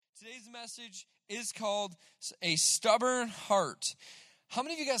Today's message is called A Stubborn Heart. How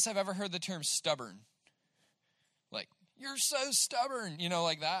many of you guys have ever heard the term stubborn? Like, you're so stubborn,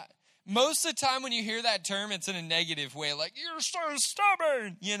 like that. Most of the time when you hear that term, it's in a negative way, like, you're so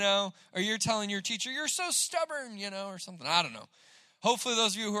stubborn, or you're telling your teacher, you're so stubborn, or something. I don't know. Hopefully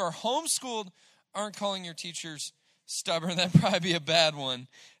those of you who are homeschooled aren't calling your teachers stubborn. That'd probably be a bad one.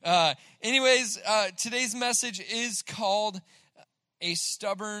 Today's message is called A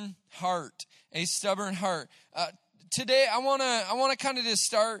Stubborn Heart. A Stubborn Heart. Today, I want to kind of just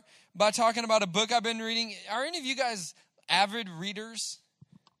start by talking about a book I've been reading. Are any of you guys avid readers?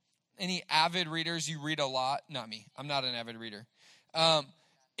 Any avid readers? You read a lot? Not me. I'm not an avid reader.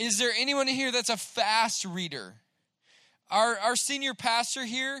 Is there anyone here that's a fast reader? Our senior pastor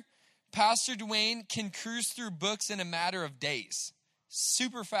here, Pastor Dwayne, can cruise through books in a matter of days.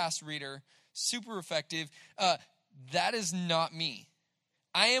 Super fast reader, super effective. That is not me.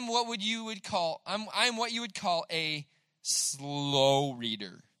 I am what you would call a slow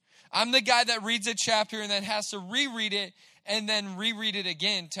reader. I'm the guy that reads a chapter and then has to reread it and then reread it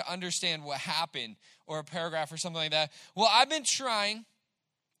again to understand what happened, or a paragraph or something like that. Well, I've been trying.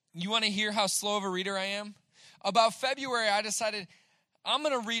 You want to hear how slow of a reader I am? About February, I decided I'm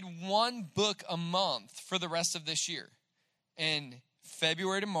going to read one book a month for the rest of this year. And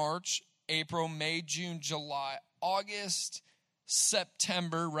February to March, April, May, June, July, August,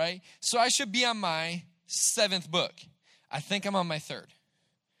 September, right? So I should be on my 7th book. I think I'm on my 3rd.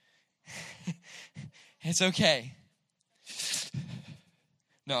 It's okay.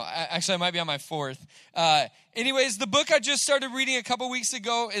 No, actually I might be on my 4th. The book I just started reading a couple weeks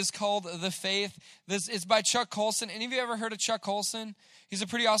ago is called The Faith. It's by Chuck Colson. Any of you ever heard of Chuck Colson? He's a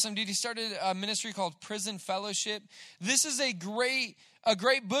pretty awesome dude. He started a ministry called Prison Fellowship. This is a great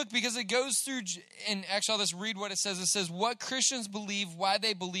book because it goes through, and actually I'll just read what it says. It says what Christians believe, why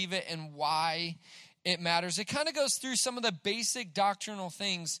they believe it, and why it matters. It kind of goes through some of the basic doctrinal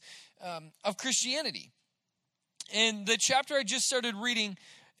things of Christianity. And the chapter I just started reading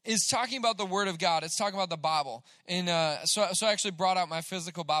is talking about the Word of God. It's talking about the Bible. And so I actually brought out my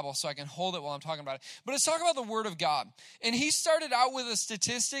physical Bible so I can hold it while I'm talking about it. But it's talking about the Word of God. And he started out with a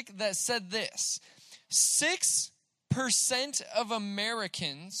statistic that said this: 6% of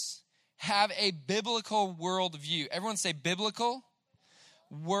Americans have a biblical worldview. Everyone say biblical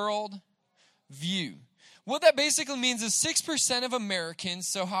worldview. What that basically means is 6% of Americans,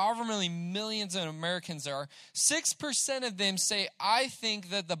 so however many millions of Americans there are, 6% of them say, I think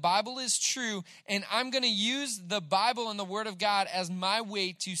that the Bible is true, and I'm going to use the Bible and the Word of God as my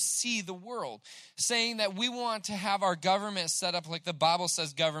way to see the world. Saying that we want to have our government set up like the Bible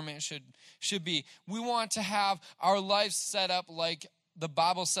says government should be. We want to have our lives set up like the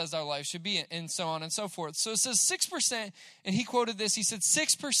Bible says our life should be, and so on and so forth. So it says 6%, and he quoted this. He said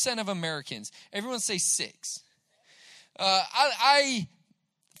 6% of Americans. Everyone say 6. I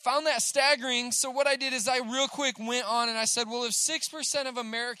found that staggering, so what I did is I real quick went on and I said, well, if 6% of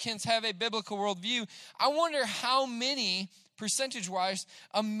Americans have a biblical worldview, I wonder how many, percentage-wise,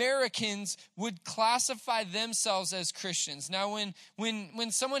 Americans would classify themselves as Christians. Now,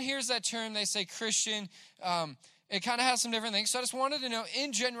 when someone hears that term, they say Christian, it kind of has some different things. So I just wanted to know,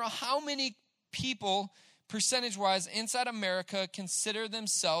 in general, how many people, percentage-wise, inside America consider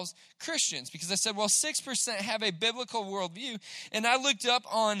themselves Christians? Because I said, well, 6% have a biblical worldview. And I looked up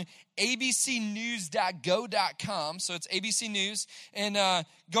on abcnews.go.com. So it's ABC News. And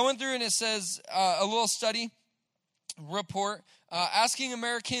going through, and it says a little study report asking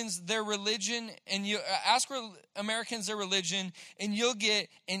Americans their religion, and you ask Americans their religion, and you'll get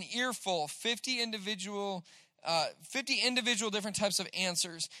an earful, 50 individual different types of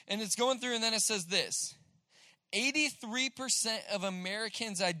answers. And it's going through, and then it says this: 83% of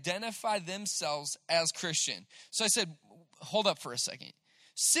Americans identify themselves as Christian. So I said, hold up for a second.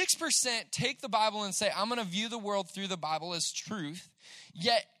 6% take the Bible and say, I'm going to view the world through the Bible as truth.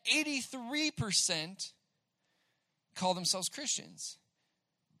 Yet 83% call themselves Christians.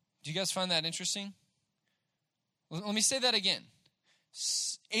 Do you guys find that interesting? Let me say that again.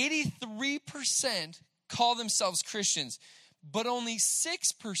 83% call themselves Christians, but only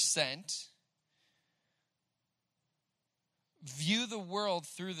 6% view the world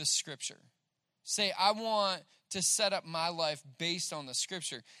through the Scripture. Say, I want to set up my life based on the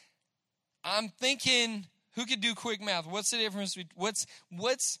Scripture. I'm thinking, who could do quick math? What's the difference? What's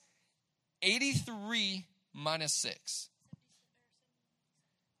 83 minus 6?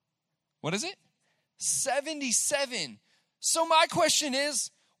 What is it? 77. So my question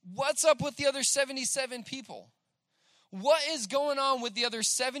is, what's up with the other 77 people? What is going on with the other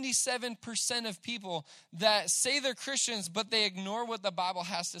 77% of people that say they're Christians, but they ignore what the Bible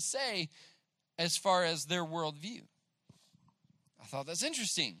has to say as far as their worldview? I thought that's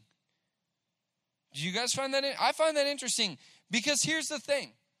interesting. Do you guys find that? I find that interesting because here's the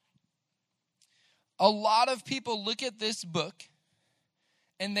thing. A lot of people look at this book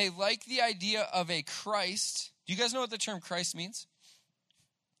and they like the idea of a Christ. Do you guys know what the term Christ means?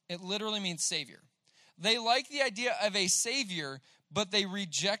 It literally means Savior. They like the idea of a Savior, but they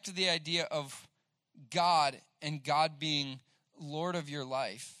reject the idea of God and God being Lord of your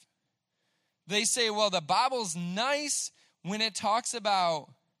life. They say, well, the Bible's nice when it talks about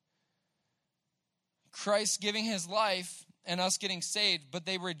Christ giving his life and us getting saved, but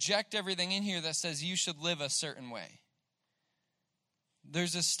they reject everything in here that says you should live a certain way.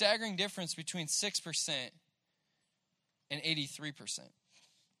 There's a staggering difference between 6% and 83%.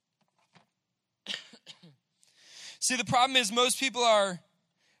 See, the problem is most people are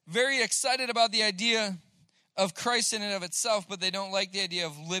very excited about the idea of Christ in and of itself, but they don't like the idea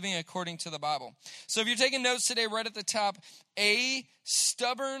of living according to the Bible. So if you're taking notes today, right at the top, a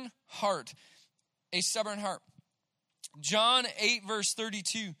stubborn heart. A stubborn heart. John 8, verse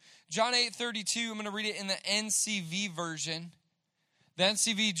 32. John 8, 32, I'm going to read it in the NCV version. The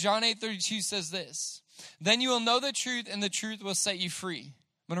NCV, John 8, 32 says this. Then you will know the truth, and the truth will set you free.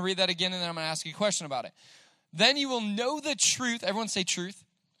 I'm going to read that again, and then I'm going to ask you a question about it. Then you will know the truth. Everyone say truth.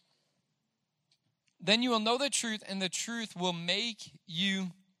 Then you will know the truth, and the truth will make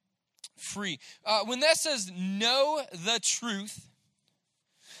you free. When that says know the truth,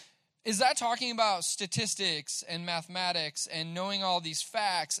 is that talking about statistics and mathematics and knowing all these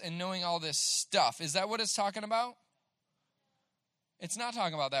facts and knowing all this stuff? Is that what it's talking about? It's not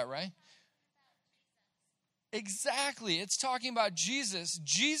talking about that, right? Exactly. It's talking about Jesus.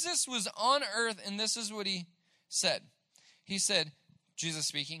 Jesus was on earth, and this is what he said. He said, Jesus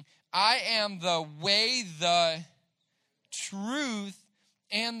speaking, I am the way, the truth,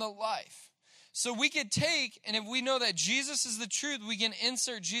 and the life. So we could take, and if we know that Jesus is the truth, we can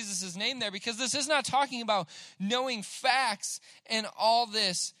insert Jesus' name there, because this is not talking about knowing facts and all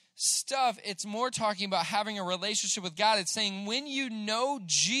this stuff. It's more talking about having a relationship with God. It's saying when you know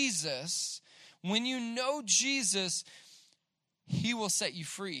Jesus, he will set you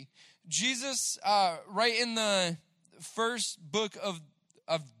free. Jesus, right in the first book of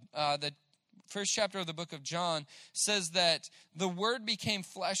the first chapter of the book of John, says that the Word became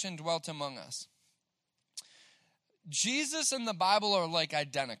flesh and dwelt among us. Jesus and the Bible are like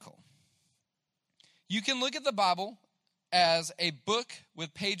identical. You can look at the Bible as a book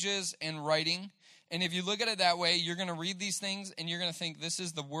with pages and writing, and if you look at it that way, you're going to read these things and you're going to think this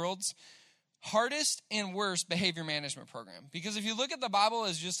is the world's hardest and worst behavior management program. Because if you look at the Bible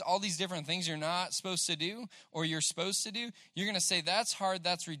as just all these different things you're not supposed to do or you're supposed to do, you're going to say, that's hard,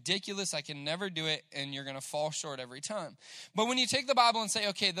 that's ridiculous, I can never do it, and you're going to fall short every time. But when you take the Bible and say,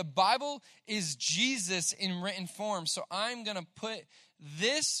 okay, the Bible is Jesus in written form, so I'm going to put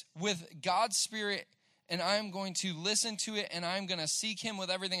this with God's Spirit and I'm going to listen to it, and I'm going to seek him with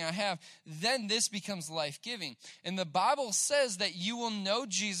everything I have, then this becomes life-giving. And the Bible says that you will know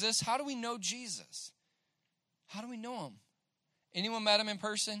Jesus. How do we know Jesus? How do we know him? Anyone met him in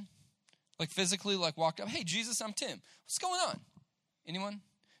person? Like physically, like walked up, hey, Jesus, I'm Tim. What's going on? Anyone?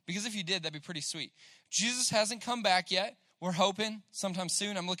 Because if you did, that'd be pretty sweet. Jesus hasn't come back yet. We're hoping sometime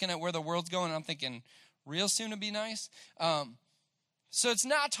soon. I'm looking at where the world's going, and I'm thinking real soon would be nice. So it's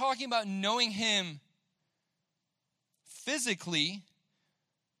not talking about knowing him physically.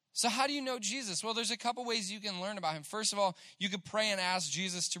 So how do you know Jesus? Well, there's a couple ways you can learn about him. First of all, you could pray and ask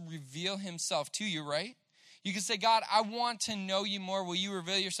Jesus to reveal himself to you, right? You can say, God, I want to know you more. Will you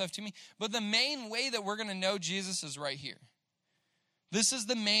reveal yourself to me? But the main way that we're going to know Jesus is right here. This is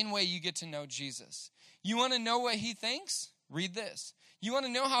the main way you get to know Jesus. You want to know what he thinks? Read this. You want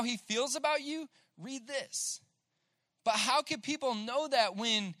to know how he feels about you? Read this. But how can people know that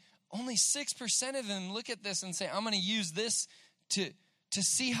when only 6% of them look at this and say, I'm going to use this to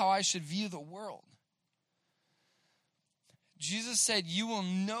see how I should view the world? Jesus said, you will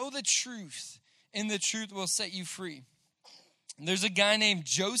know the truth, and the truth will set you free. There's a guy named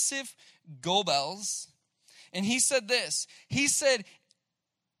Joseph Goebbels, and he said this. He said,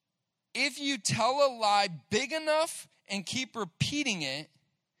 if you tell a lie big enough and keep repeating it,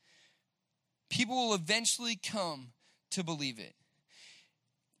 people will eventually come to believe it.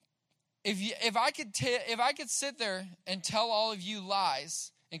 If I could sit there and tell all of you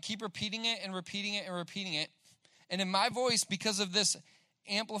lies and keep repeating it and repeating it and repeating it, and in my voice, because of this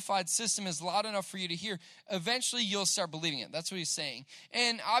amplified system, is loud enough for you to hear, eventually you'll start believing it. That's what he's saying.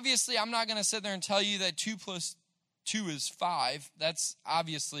 And obviously, I'm not going to sit there and tell you that 2 plus 2 is 5. That's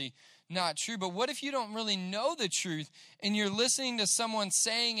obviously not true. But what if you don't really know the truth and you're listening to someone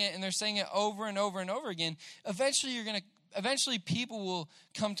saying it and they're saying it over and over and over again? Eventually people will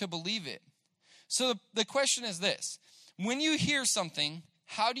come to believe it. So the question is this. When you hear something,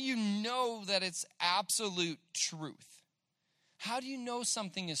 how do you know that it's absolute truth? How do you know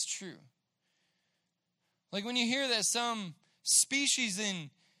something is true? Like when you hear that some species in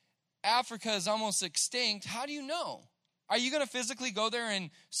Africa is almost extinct, how do you know? Are you going to physically go there and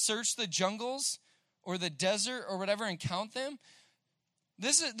search the jungles or the desert or whatever and count them?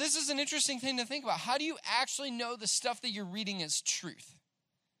 This is an interesting thing to think about. How do you actually know the stuff that you're reading is truth?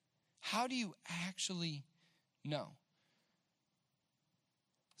 How do you actually know?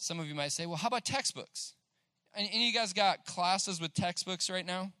 Some of you might say, well, how about textbooks? Any of you guys got classes with textbooks right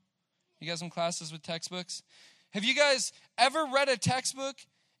now? You got some classes with textbooks? Have you guys ever read a textbook?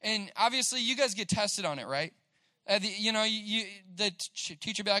 And obviously, you guys get tested on it, right? The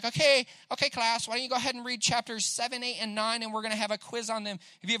teacher be like, okay, class, why don't you go ahead and read chapters 7, 8, and 9, and we're going to have a quiz on them.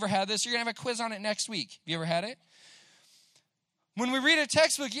 Have you ever had this? You're going to have a quiz on it next week. Have you ever had it? When we read a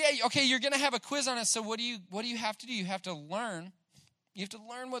textbook, you're going to have a quiz on it. So what do you have to do? You have to learn. You have to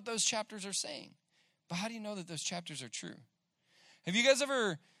learn what those chapters are saying. But how do you know that those chapters are true? Have you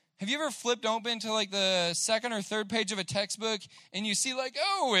ever flipped open to like the second or third page of a textbook and you see like,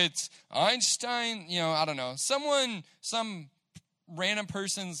 oh, it's Einstein, I don't know, some random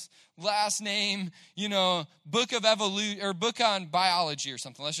person's last name, book of evolution or book on biology or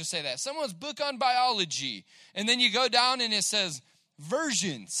something. Let's just say that. Someone's book on biology. And then you go down and it says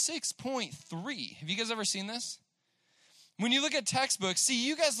version 6.3. Have you guys ever seen this? When you look at textbooks,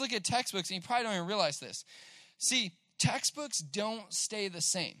 you guys look at textbooks and you probably don't even realize this. Textbooks don't stay the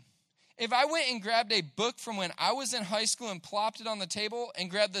same. If I went and grabbed a book from when I was in high school and plopped it on the table and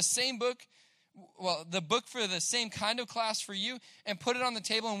grabbed the same book, the book for the same kind of class for you, and put it on the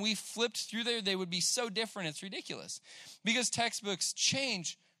table and we flipped through there, they would be so different. It's ridiculous. Because textbooks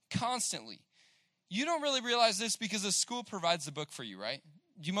change constantly. You don't really realize this because the school provides the book for you, right?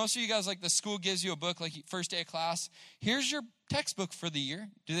 Do most of you guys, like the school gives you a book, like first day of class, here's your textbook for the year.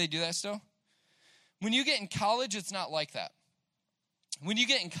 Do they do that still? When you get in college, it's not like that. When you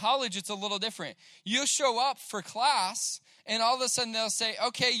get in college, it's a little different. You'll show up for class, and all of a sudden they'll say,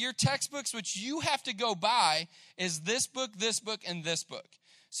 okay, your textbooks, which you have to go buy, is this book, and this book.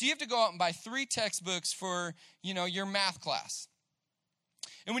 So you have to go out and buy 3 textbooks for, your math class.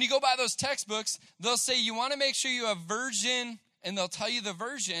 And when you go buy those textbooks, they'll say you want to make sure you have version, and they'll tell you the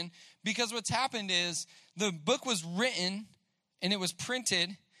version, because what's happened is the book was written, and it was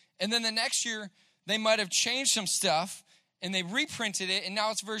printed, and then the next year, they might have changed some stuff, and they reprinted it, and now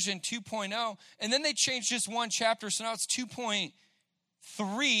it's version 2.0. And then they changed just one chapter, so now it's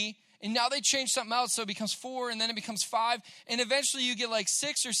 2.3. And now they changed something else, so it becomes 4, and then it becomes 5. And eventually you get like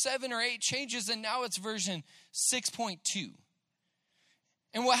 6 or 7 or 8 changes, and now it's version 6.2.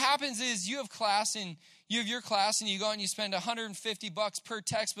 And what happens is you have class, and you have your class, and you go and you spend $150 per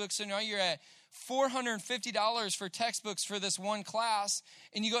textbook, so now you're at $450 for textbooks for this one class,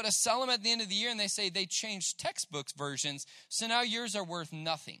 and you go to sell them at the end of the year, and they say they changed textbooks versions, so now yours are worth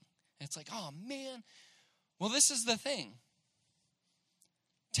nothing. And it's like, oh, man. Well, this is the thing.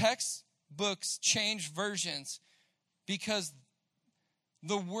 Textbooks change versions because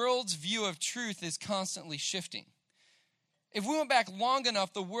the world's view of truth is constantly shifting. If we went back long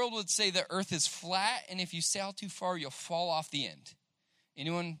enough, the world would say the earth is flat, and if you sail too far, you'll fall off the end.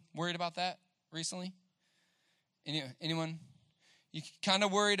 Anyone worried about that recently? Anyone? You kind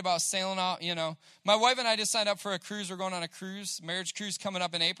of worried about sailing out, My wife and I just signed up for a cruise. We're going on a cruise, marriage cruise coming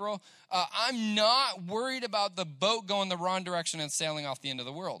up in April. I'm not worried about the boat going the wrong direction and sailing off the end of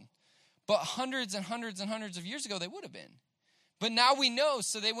the world. But hundreds and hundreds and hundreds of years ago, they would have been. But now we know,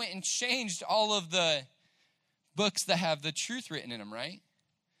 so they went and changed all of the books that have the truth written in them, right?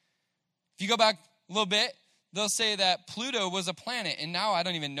 If you go back a little bit, they'll say that Pluto was a planet, and now I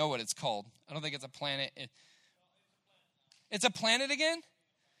don't even know what it's called. I don't think it's a planet. It's a planet again?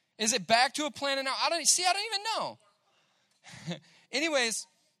 Is it back to a planet now? I don't even know. Anyways,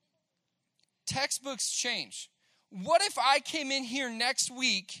 textbooks change. What if I came in here next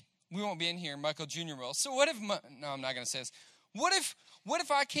week? We won't be in here, Michael Jr. will. So what if, no, I'm not going to say this. What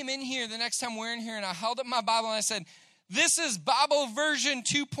if I came in here the next time we're in here and I held up my Bible and I said, this is Bible version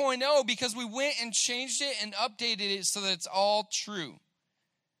 2.0 because we went and changed it and updated it so that it's all true?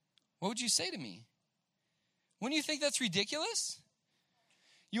 What would you say to me? Wouldn't you think that's ridiculous?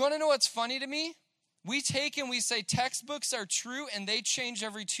 You want to know what's funny to me? We take and we say textbooks are true and they change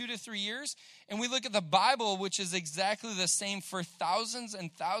every 2 to 3 years. And we look at the Bible, which is exactly the same for thousands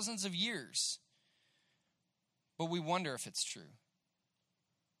and thousands of years. but we wonder if it's true.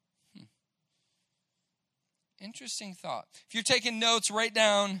 Interesting thought. If you're taking notes, write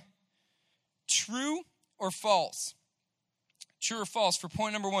down true or false. True or false for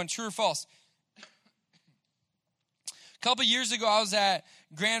point number 1, true or false. A couple years ago, I was at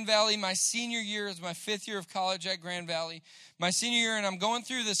Grand Valley. My senior year is my 5th year of college at Grand Valley. My senior year, and I'm going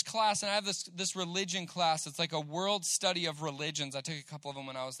through this class, and I have this religion class. It's like a world study of religions. I took a couple of them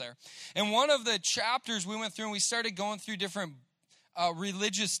when I was there. And one of the chapters we went through, and we started going through different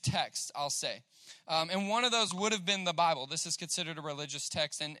religious texts, I'll say. And one of those would have been the Bible. This is considered a religious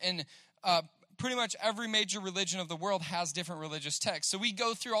text. And pretty much every major religion of the world has different religious texts. So we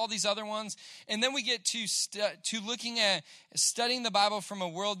go through all these other ones, and then we get to looking at studying the Bible from a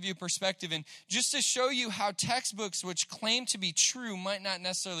worldview perspective. And just to show you how textbooks which claim to be true might not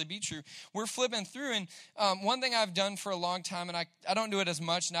necessarily be true, we're flipping through. And one thing I've done for a long time, and I don't do it as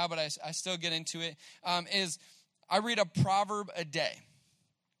much now, but I still get into it, is I read a proverb a day.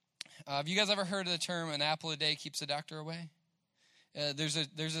 Have you guys ever heard of the term, an apple a day keeps a doctor away? There's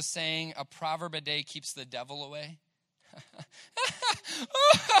a saying, a proverb a day keeps the devil away.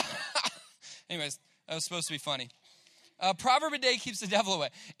 Anyways, that was supposed to be funny. A proverb a day keeps the devil away.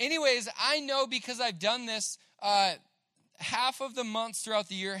 Anyways, I know because I've done this, half of the months throughout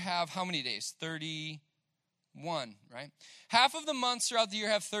the year have how many days? 31, right? Half of the months throughout the year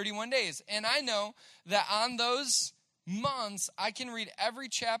have 31 days. And I know that on those months, I can read every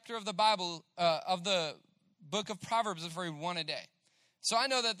chapter of the Bible, of the book of Proverbs, if I read one a day. So I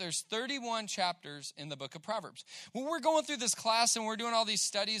know that there's 31 chapters in the book of Proverbs. Well, we're going through this class and we're doing all these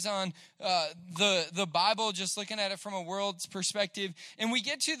studies on the Bible, just looking at it from a world's perspective. And we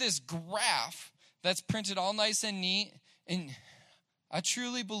get to this graph that's printed all nice and neat. And I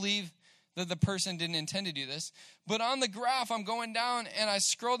truly believe that the person didn't intend to do this. But on the graph, I'm going down and I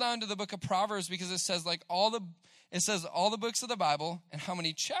scroll down to the book of Proverbs because it says like all the books of the Bible and how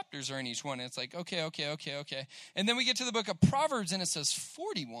many chapters are in each one. And it's like, okay. And then we get to the book of Proverbs and it says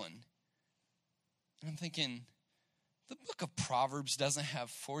 41. And I'm thinking, the book of Proverbs doesn't have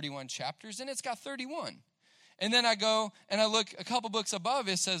 41 chapters and it's got 31. And then I go and I look a couple books above,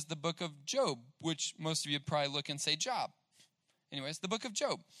 it says the book of Job, which most of you probably look and say Job. Anyways, the book of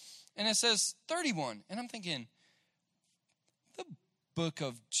Job. And it says 31. And I'm thinking, the book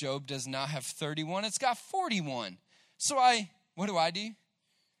of Job does not have 31. It's got 41. So what do?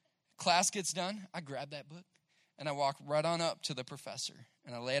 Class gets done. I grab that book and I walk right on up to the professor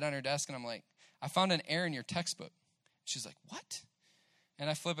and I lay it on her desk and I'm like, I found an error in your textbook. She's like, what? And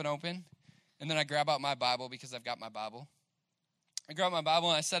I flip it open and then I grab out my Bible because I've got my Bible. I grab my Bible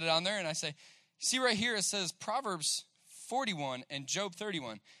and I set it on there and I say, see right here it says Proverbs 41 and Job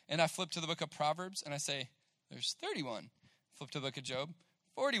 31. And I flip to the book of Proverbs and I say, there's 31. Flip to the book of Job,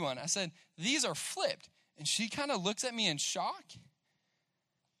 41. I said, these are flipped. And she kind of looks at me in shock.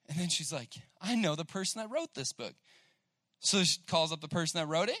 And then she's like, I know the person that wrote this book. So she calls up the person that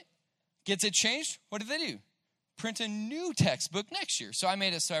wrote it, gets it changed. What do? Print a new textbook next year. So I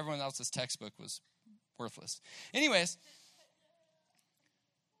made it so everyone else's textbook was worthless. Anyways,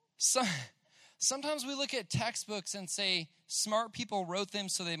 sometimes we look at textbooks and say, smart people wrote them,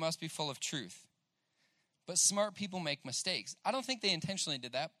 so they must be full of truth. But smart people make mistakes. I don't think they intentionally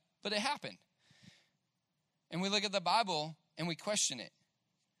did that, but it happened. And we look at the Bible and we question it.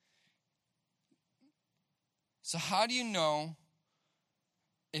 So how do you know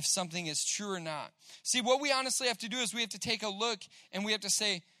if something is true or not? See, what we honestly have to do is we have to take a look and we have to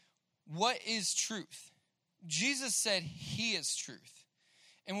say, what is truth? Jesus said he is truth.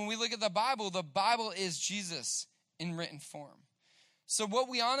 And when we look at the Bible is Jesus in written form. So what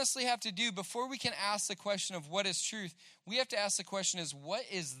we honestly have to do before we can ask the question of what is truth, we have to ask the question is, what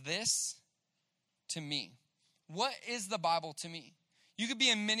is this to me? What is the Bible to me? You could be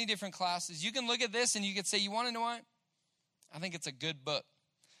in many different classes. You can look at this and you could say, you want to know what? I think it's a good book.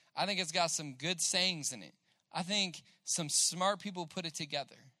 I think it's got some good sayings in it. I think some smart people put it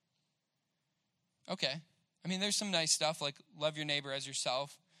together. Okay. I mean, there's some nice stuff like love your neighbor as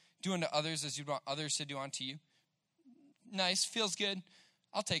yourself, do unto others as you want others to do unto you. Nice, feels good.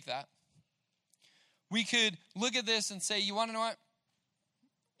 I'll take that. We could look at this and say, you want to know what?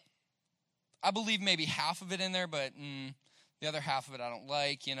 I believe maybe half of it in there, but the other half of it I don't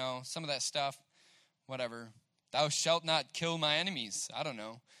like, some of that stuff, whatever. Thou shalt not kill my enemies. I don't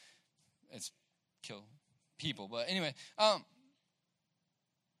know. It's kill people, but anyway.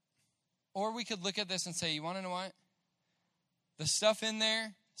 Or we could look at this and say, you want to know what? The stuff in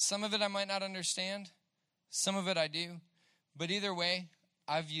there, some of it I might not understand. Some of it I do. But either way,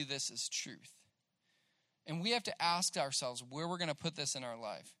 I view this as truth. And we have to ask ourselves where we're going to put this in our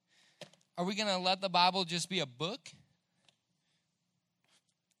life. Are we going to let the Bible just be a book?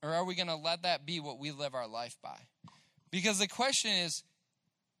 Or are we going to let that be what we live our life by? Because the question is,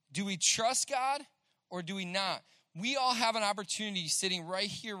 do we trust God or do we not? We all have an opportunity sitting right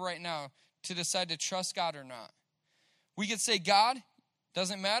here, right now, to decide to trust God or not. We could say, God,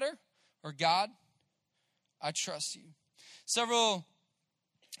 doesn't matter, or God, I trust you. Several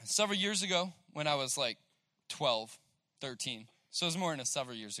years ago, when I was like 12, 13, so it was more than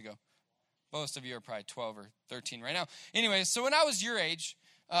several years ago. Most of you are probably 12 or 13 right now. Anyway, so when I was your age,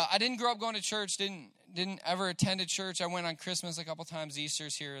 I didn't grow up going to church, didn't ever attend a church. I went on Christmas a couple times,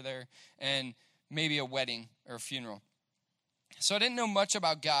 Easter's here or there, and maybe a wedding or a funeral. So I didn't know much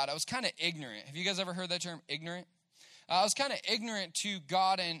about God. I was kind of ignorant. Have you guys ever heard that term, ignorant? I was kind of ignorant to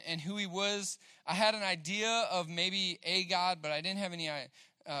God and who he was. I had an idea of maybe a God, but I didn't have any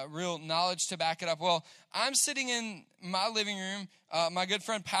real knowledge to back it up. Well, I'm sitting in my living room. My good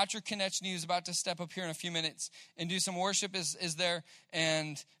friend Patrick Konechny, who's about to step up here in a few minutes and do some worship, is there.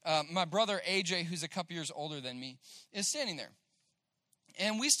 And my brother AJ, who's a couple years older than me, is standing there.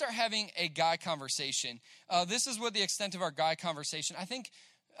 And we start having a guy conversation. This is what the extent of our guy conversation. I think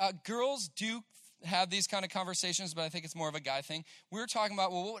girls do have these kind of conversations, but I think it's more of a guy thing. We were talking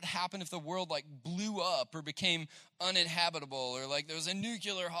about, well, what would happen if the world like blew up or became uninhabitable, or like there was a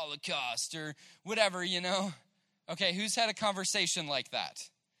nuclear holocaust or whatever, you know? Okay, who's had a conversation like that?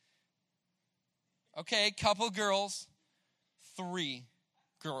 Okay, couple girls, 3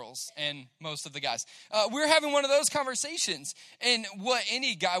 girls, and most of the guys. We're having one of those conversations, and what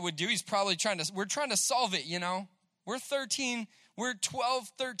any guy would do, we're trying to solve it, you know? We're 13, we're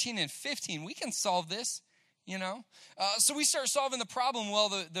 12, 13, and 15. We can solve this, you know? So we start solving the problem. Well,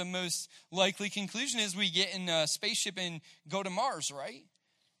 the most likely conclusion is we get in a spaceship and go to Mars, right?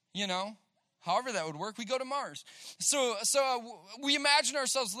 You know? However that would work, we go to Mars. So we imagine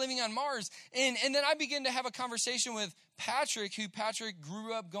ourselves living on Mars. And then I begin to have a conversation with Patrick, who Patrick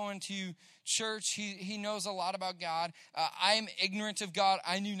grew up going to church. He knows a lot about God. I'm ignorant of God.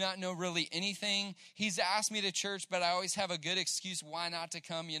 I do not know really anything. He's asked me to church, but I always have a good excuse why not to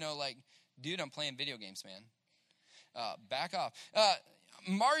come. You know, like, dude, I'm playing video games, man. Back off.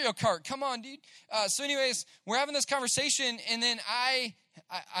 Mario Kart, come on, dude. So anyways, we're having this conversation, and then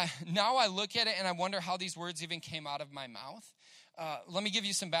now I look at it and I wonder how these words even came out of my mouth. Let me give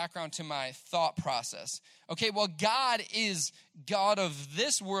you some background to my thought process. Okay, well, God is God of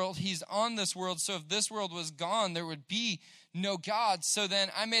this world. He's on this world. So if this world was gone, there would be no God. So then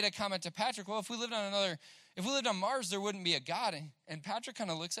I made a comment to Patrick, well, if we lived on Mars, there wouldn't be a God. And Patrick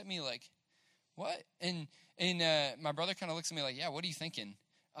kind of looks at me like, what? And my brother kind of looks at me like, yeah, what are you thinking?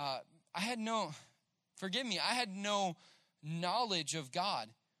 I had no knowledge of God.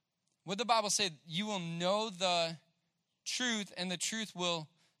 What the Bible said, you will know the truth, and the truth will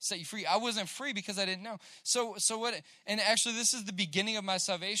set you free. I wasn't free because I didn't know. So what? And actually, this is the beginning of my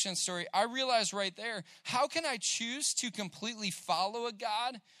salvation story. I realized right there, how can I choose to completely follow a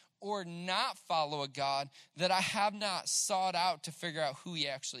God or not follow a God that I have not sought out to figure out who he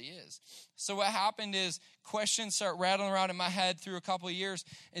actually is? So what happened is questions start rattling around in my head through a couple of years,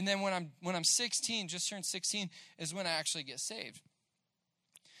 and then when I'm 16, just turned 16, is when I actually get saved.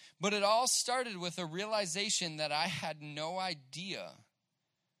 But it all started with a realization that I had no idea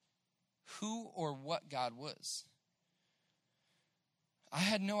who or what God was. I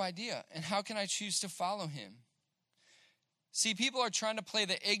had no idea. And how can I choose to follow him? See, people are trying to play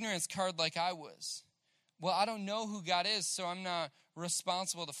the ignorance card like I was. Well, I don't know who God is, so I'm not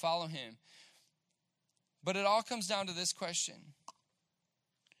responsible to follow him. But it all comes down to this question.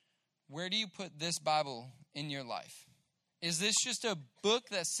 Where do you put this Bible in your life? Is this just a book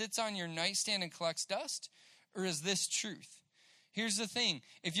that sits on your nightstand and collects dust? Or is this truth? Here's the thing.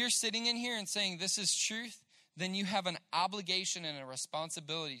 If you're sitting in here and saying this is truth, then you have an obligation and a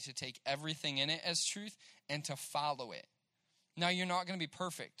responsibility to take everything in it as truth and to follow it. Now, you're not going to be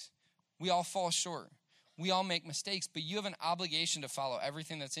perfect. We all fall short. We all make mistakes, but you have an obligation to follow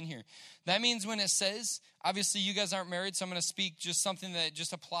everything that's in here. That means when it says, obviously you guys aren't married, so I'm going to speak just something that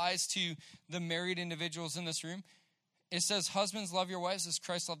just applies to the married individuals in this room. It says, husbands, love your wives as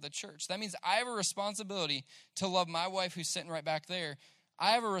Christ loved the church. That means I have a responsibility to love my wife who's sitting right back there.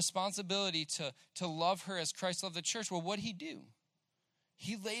 I have a responsibility to love her as Christ loved the church. Well, what'd he do?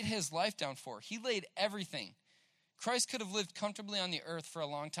 He laid his life down for her. He laid everything. Christ could have lived comfortably on the earth for a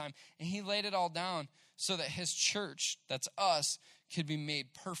long time, and he laid it all down so that his church, that's us, could be made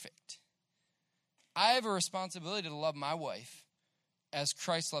perfect. I have a responsibility to love my wife as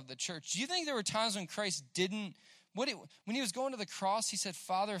Christ loved the church. Do you think there were times when Christ didn't? When he was going to the cross, he said,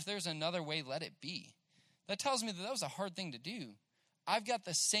 Father, if there's another way, let it be. That tells me that was a hard thing to do. I've got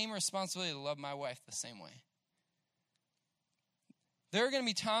the same responsibility to love my wife the same way. There are going to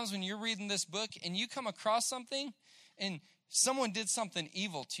be times when you're reading this book and you come across something and someone did something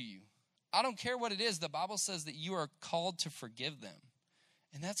evil to you. I don't care what it is. The Bible says that you are called to forgive them.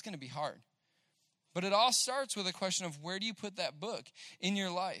 And that's going to be hard. But it all starts with a question of where do you put that book in your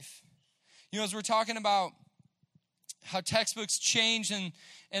life? You know, as we're talking about how textbooks change and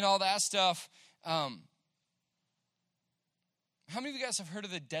all that stuff, how many of you guys have heard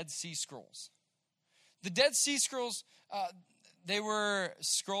of the Dead Sea Scrolls? The Dead Sea Scrolls, they were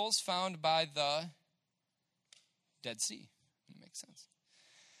scrolls found by the Dead Sea. It makes sense.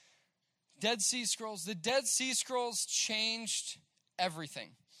 Dead Sea Scrolls. The Dead Sea Scrolls changed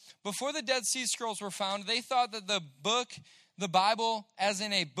everything. Before the Dead Sea Scrolls were found, they thought that the book, the Bible, as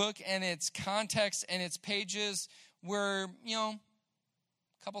in a book and its context and its pages were, a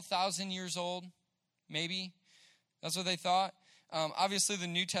couple thousand years old, maybe. That's what they thought. Obviously, the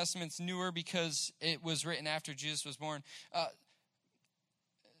New Testament's newer because it was written after Jesus was born.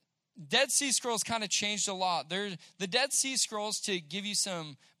 Dead Sea Scrolls kind of changed a lot. The Dead Sea Scrolls, to give you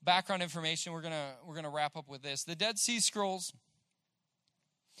some background information, we're gonna wrap up with this. The Dead Sea Scrolls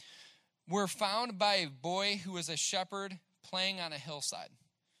were found by a boy who was a shepherd playing on a hillside.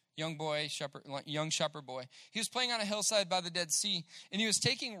 Young shepherd boy. He was playing on a hillside by the Dead Sea, and he was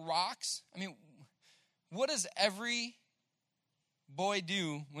taking rocks. I mean, what does every boy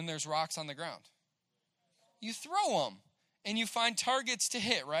do when there's rocks on the ground? You throw them, and you find targets to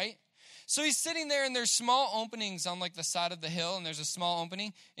hit, right? So he's sitting there, and there's small openings on like the side of the hill, and there's a small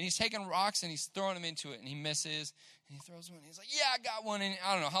opening, and he's taking rocks, and he's throwing them into it, and he misses, and he throws one, and he's like, yeah, I got one, and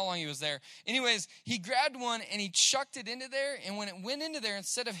I don't know how long he was there. Anyways, he grabbed one, and he chucked it into there, and when it went into there,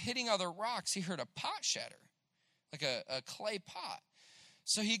 instead of hitting other rocks, he heard a pot shatter, like a clay pot.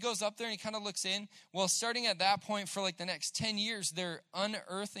 So he goes up there and he kind of looks in. Well, starting at that point for like the next 10 years, they're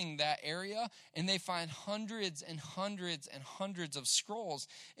unearthing that area, and they find hundreds and hundreds and hundreds of scrolls.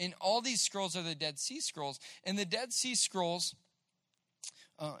 And all these scrolls are the Dead Sea Scrolls. And the Dead Sea Scrolls,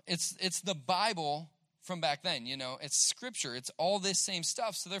 it's the Bible from back then, It's Scripture. It's all this same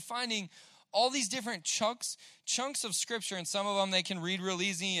stuff. So they're finding all these different chunks of Scripture, and some of them they can read real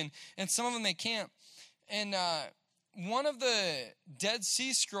easy, and some of them they can't. And one of the Dead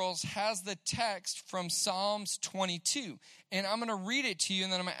Sea Scrolls has the text from Psalms 22. And I'm going to read it to you,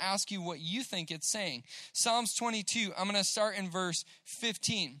 and then I'm going to ask you what you think it's saying. Psalms 22, I'm going to start in verse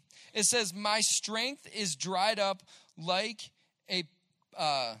 15. It says, my strength is dried up like a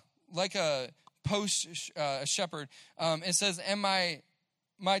shepherd. It says, and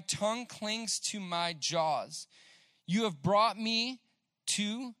my tongue clings to my jaws. You have brought me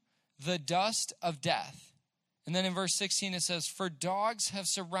to the dust of death. And then in verse 16 it says, for dogs have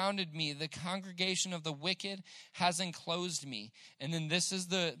surrounded me, the congregation of the wicked has enclosed me. And then this is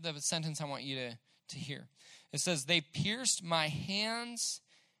the sentence I want you to hear. It says, they pierced my hands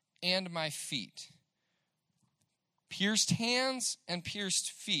and my feet. Pierced hands and pierced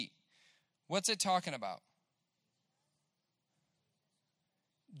feet. What's it talking about?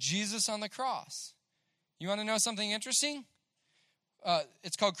 Jesus on the cross. You want to know something interesting?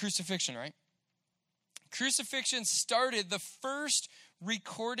 It's called crucifixion, right? Crucifixion started, the first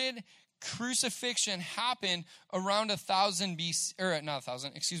recorded crucifixion happened around 100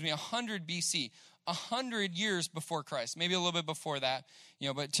 BC, 100 years before Christ, maybe a little bit before that,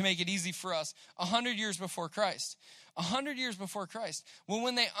 but to make it easy for us, 100 years before Christ. 100 years before Christ. Well,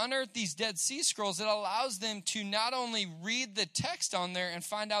 when they unearth these Dead Sea Scrolls, it allows them to not only read the text on there and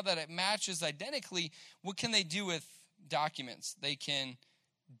find out that it matches identically. What can they do with documents? They can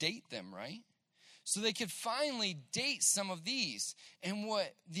date them, right? So they could finally date some of these. And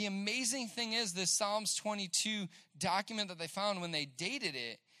what the amazing thing is, this Psalms 22 document that they found, when they dated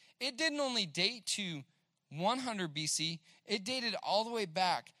it, it didn't only date to 100 BC, it dated all the way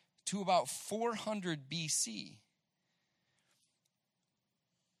back to about 400 BC.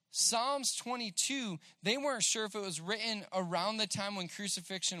 Psalms 22, they weren't sure if it was written around the time when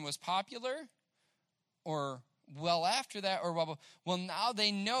crucifixion was popular or well after that, or well, now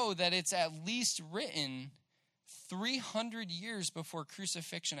they know that it's at least written 300 years before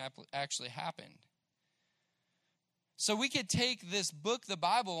crucifixion actually happened. So we could take this book, the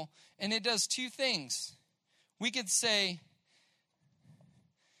Bible, and it does two things. We could say,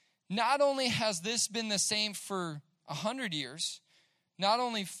 not only has this been the same for 100 years, not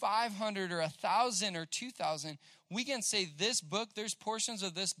only 500 or 1,000 or 2,000, we can say this book, there's portions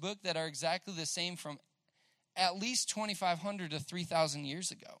of this book that are exactly the same from at least 2,500 to 3,000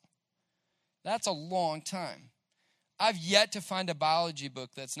 years ago. That's a long time. I've yet to find a biology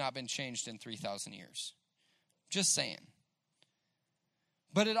book that's not been changed in 3,000 years. Just saying.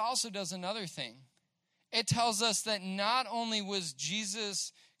 But it also does another thing. It tells us that not only was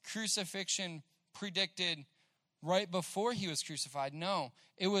Jesus' crucifixion predicted right before he was crucified, no,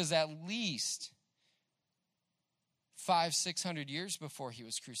 it was at least 500-600 years before he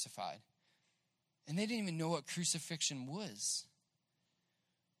was crucified. And they didn't even know what crucifixion was.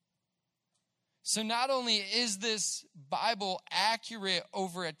 So not only is this Bible accurate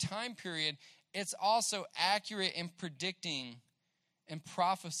over a time period, it's also accurate in predicting and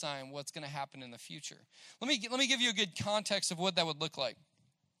prophesying what's going to happen in the future. Let me give you a good context of what that would look like.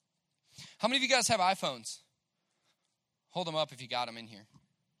 How many of you guys have iPhones? Hold them up if you got them in here.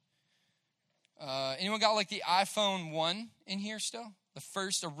 Anyone got like the iPhone 1 in here still? The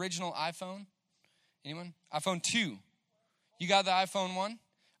first original iPhone? Anyone? iPhone 2. You got the iPhone 1?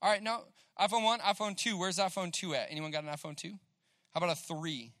 All right, no. iPhone 1, iPhone 2. Where's iPhone 2 at? Anyone got an iPhone 2? How about a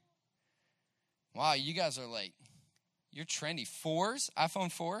 3? Wow, you guys are like, you're trendy. 4s?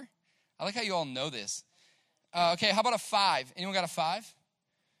 iPhone 4? I like how you all know this. Okay, how about a 5? Anyone got a 5?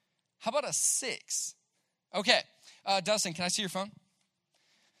 How about a 6? Okay, Dustin, can I see your phone?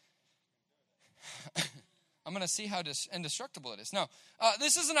 I'm going to see how indestructible it is. No,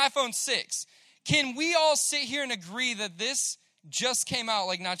 this is an iPhone 6. Can we all sit here and agree that this just came out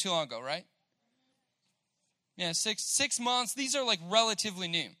like not too long ago, right? Yeah, six months. These are like relatively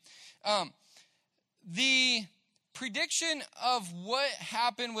new. The prediction of what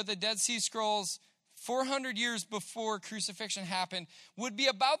happened with the Dead Sea Scrolls 400 years before crucifixion happened would be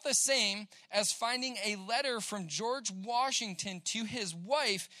about the same as finding a letter from George Washington to his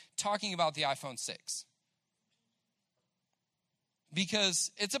wife talking about the iPhone 6.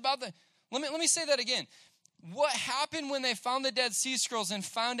 Because it's about the... Let me say that again. What happened when they found the Dead Sea Scrolls and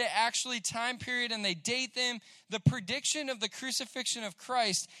found it actually time period and they date them, the prediction of the crucifixion of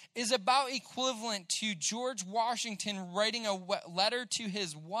Christ is about equivalent to George Washington writing a letter to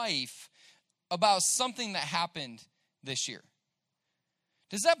his wife about something that happened this year.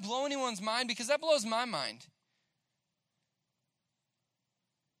 Does that blow anyone's mind? Because that blows my mind.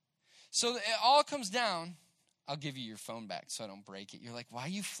 So it all comes down. I'll give you your phone back so I don't break it. You're like, why are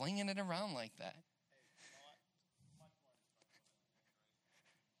you flinging it around like that?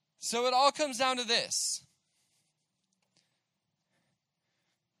 So it all comes down to this.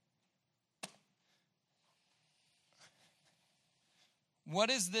 What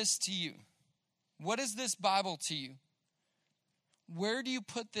is this to you? What is this Bible to you? Where do you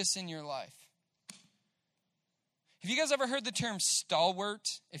put this in your life? Have you guys ever heard the term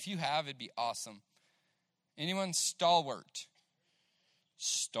stalwart? If you have, it'd be awesome. Anyone? Stalwart.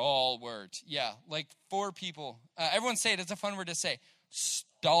 Stalwart. Yeah, like 4 people. Everyone say it. It's a fun word to say.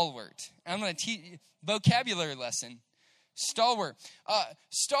 Stalwart. I'm going to teach vocabulary lesson. Stalwart.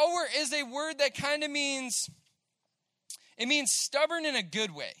 Stalwart is a word that kind of means, it means stubborn in a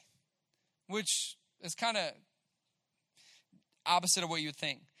good way, which is kind of opposite of what you would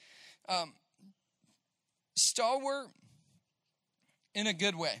think. Stalwart in a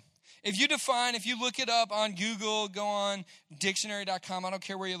good way. If you look it up on Google, go on dictionary.com, I don't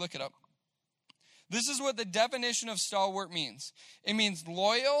care where you look it up. This is what the definition of stalwart means. It means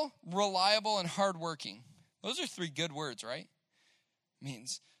loyal, reliable, and hardworking. Those are 3 good words, right? It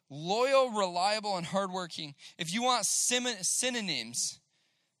means loyal, reliable, and hardworking. If you want synonyms,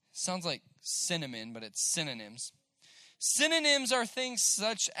 sounds like cinnamon, but it's synonyms. Synonyms are things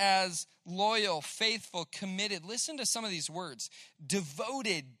such as loyal, faithful, committed. Listen to some of these words.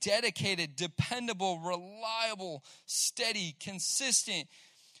 Devoted, dedicated, dependable, reliable, steady, consistent,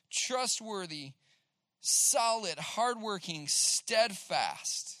 trustworthy, solid, hardworking,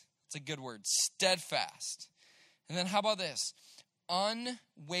 steadfast. It's a good word, steadfast. And then how about this?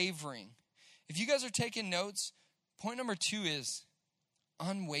 Unwavering. If you guys are taking notes, point number 2 is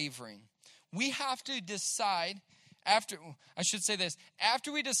unwavering. We have to decide after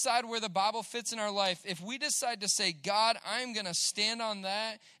we decide where the Bible fits in our life, if we decide to say, God, I'm going to stand on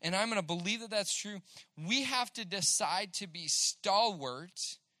that and I'm going to believe that that's true, we have to decide to be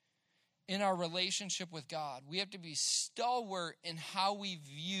stalwart in our relationship with God. We have to be stalwart in how we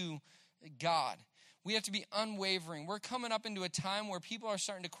view God. We have to be unwavering. We're coming up into a time where people are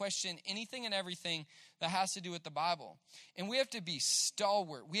starting to question anything and everything that has to do with the Bible. And we have to be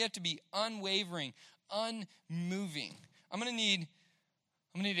stalwart. We have to be unwavering, unmoving. I'm gonna need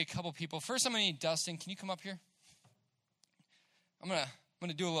a couple people. First, I'm gonna need Dustin. Can you come up here? I'm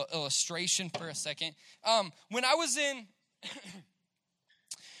gonna do a little illustration for a second. When I was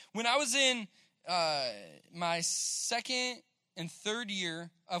in my second and third year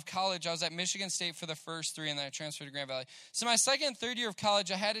of college, I was at Michigan State for the first 3, and then I transferred to Grand Valley. So my second and third year of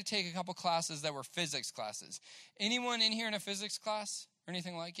college, I had to take a couple classes that were physics classes. Anyone in here in a physics class? or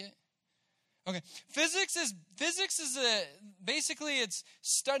anything like it? Okay, physics is basically it's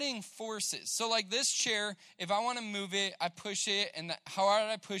studying forces. So like this chair, if I want to move it, I push it, and how hard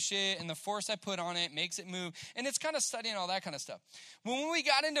I push it, and the force I put on it makes it move, and it's kind of studying all that kind of stuff. When we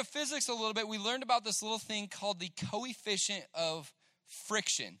got into physics a little bit, we learned about this little thing called the coefficient of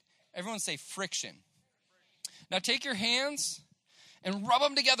friction. Everyone say friction. Now take your hands and rub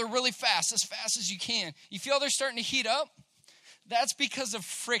them together really fast as you can. You feel they're starting to heat up? That's because of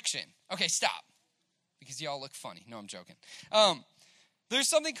friction. Okay, stop. Because y'all look funny. No, I'm joking. There's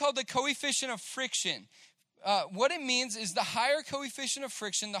something called the coefficient of friction. What it means is the higher coefficient of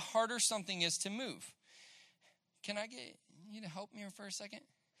friction, the harder something is to move. Can I get you to help me for a second?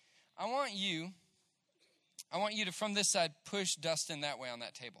 I want you to, from this side, push Dustin that way on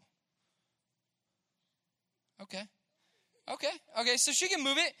that table. Okay, so she can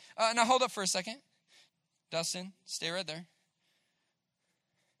move it. Now hold up for a second. Dustin, stay right there.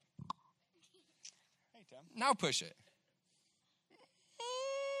 Now push it.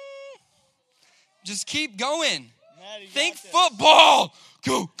 Just keep going. Maddie, think football.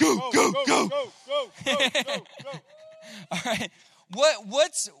 Go. All right.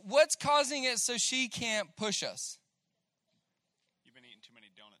 What's causing it so she can't push us? You've been eating too many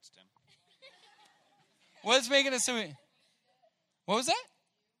donuts, Tim. What's making it so? What was that?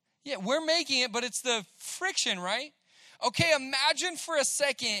 Yeah, we're making it, but it's the friction, right? Okay, imagine for a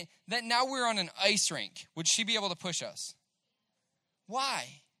second that now we're on an ice rink. Would she be able to push us? Why?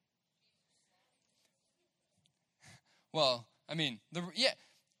 Well, I mean, the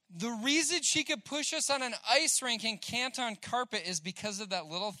reason she could push us on an ice rink and can't on carpet is because of that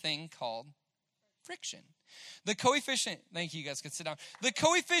little thing called friction. The coefficient, thank you, guys can sit down. The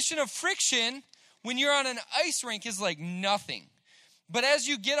coefficient of friction when you're on an ice rink is like nothing. But as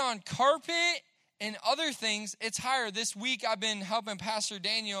you get on carpet and other things, it's higher. This week, I've been helping Pastor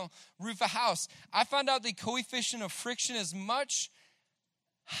Daniel roof a house. I found out the coefficient of friction is much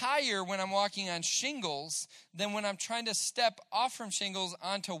higher when I'm walking on shingles than when I'm trying to step off from shingles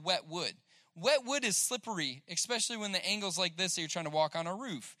onto wet wood. Wet wood is slippery, especially when the angle's like this that you're trying to walk on a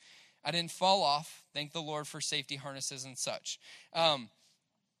roof. I didn't fall off. Thank the Lord for safety harnesses and such. How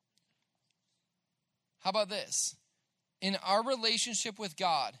about this? In our relationship with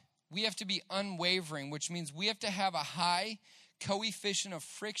God, we have to be unwavering, which means we have to have a high coefficient of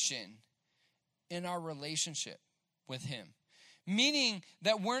friction in our relationship with Him. Meaning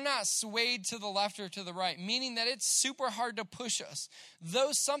that we're not swayed to the left or to the right. Meaning that it's super hard to push us.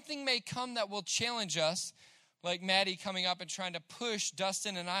 Though something may come that will challenge us, like Maddie coming up and trying to push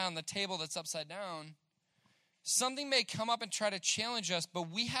Dustin and I on the table that's upside down. Something may come up and try to challenge us, but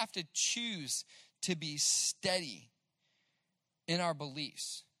we have to choose to be steady in our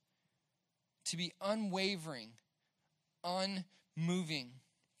beliefs. To be unwavering, unmoving,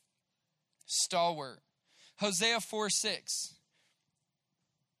 stalwart. Hosea 4:6.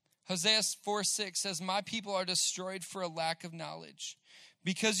 Hosea 4:6 says, "My people are destroyed for a lack of knowledge.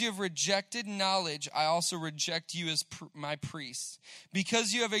 Because you have rejected knowledge, I also reject you as my priests.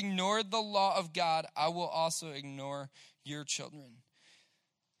 Because you have ignored the law of God, I will also ignore your children."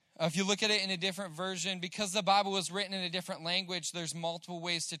 If you look at it in a different version, because the Bible was written in a different language, there's multiple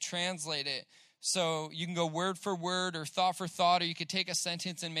ways to translate it. So you can go word for word or thought for thought, or you could take a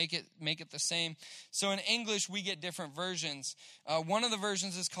sentence and make it the same. So in English, we get different versions. One of the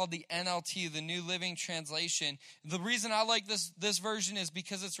versions is called the NLT, the New Living Translation. The reason I like this version is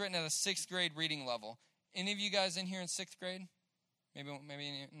because it's written at a 6th grade reading level. Any of you guys in here in 6th grade?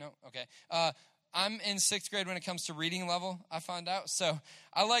 Maybe no? Okay. I'm in 6th grade when it comes to reading level, I found out. So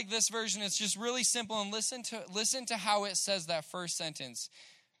I like this version. It's just really simple. And listen to how it says that first sentence.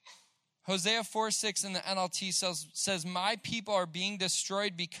 Hosea 4:6 in the NLT says, "My people are being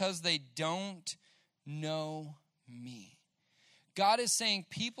destroyed because they don't know me." God is saying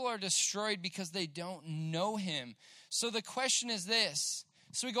people are destroyed because they don't know Him. So the question is this.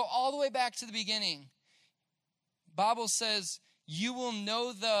 So we go all the way back to the beginning. Bible says, you will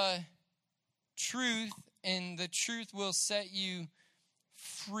know the truth, and the truth will set you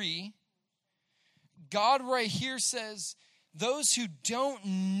free. God right here says, those who don't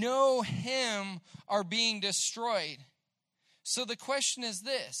know Him are being destroyed. So the question is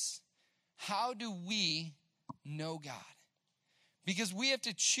this: how do we know God? Because we have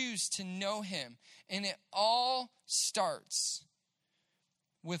to choose to know Him. And it all starts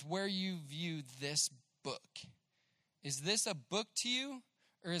with where you view this book. Is this a book to you?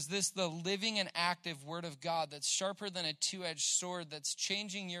 Or is this the living and active Word of God that's sharper than a two-edged sword that's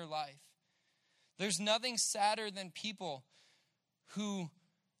changing your life? There's nothing sadder than people who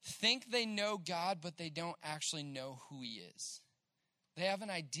think they know God, but they don't actually know who He is. They have an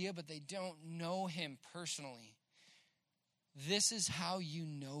idea, but they don't know him personally. This is how you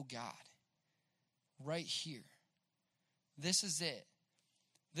know God. Right here. This is it.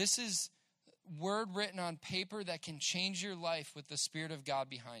 This is word written on paper that can change your life with the Spirit of God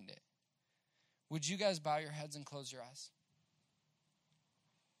behind it. Would you guys bow your heads and close your eyes?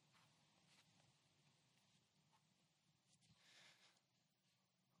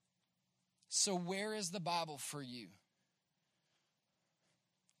 So where is the Bible for you?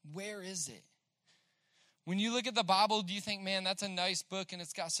 Where is it? When you look at the Bible, do you think, man, that's a nice book and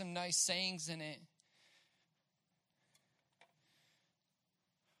it's got some nice sayings in it?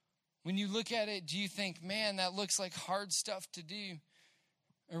 When you look at it, do you think, man, that looks like hard stuff to do?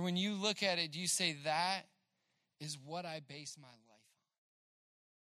 Or when you look at it, do you say, that is what I base my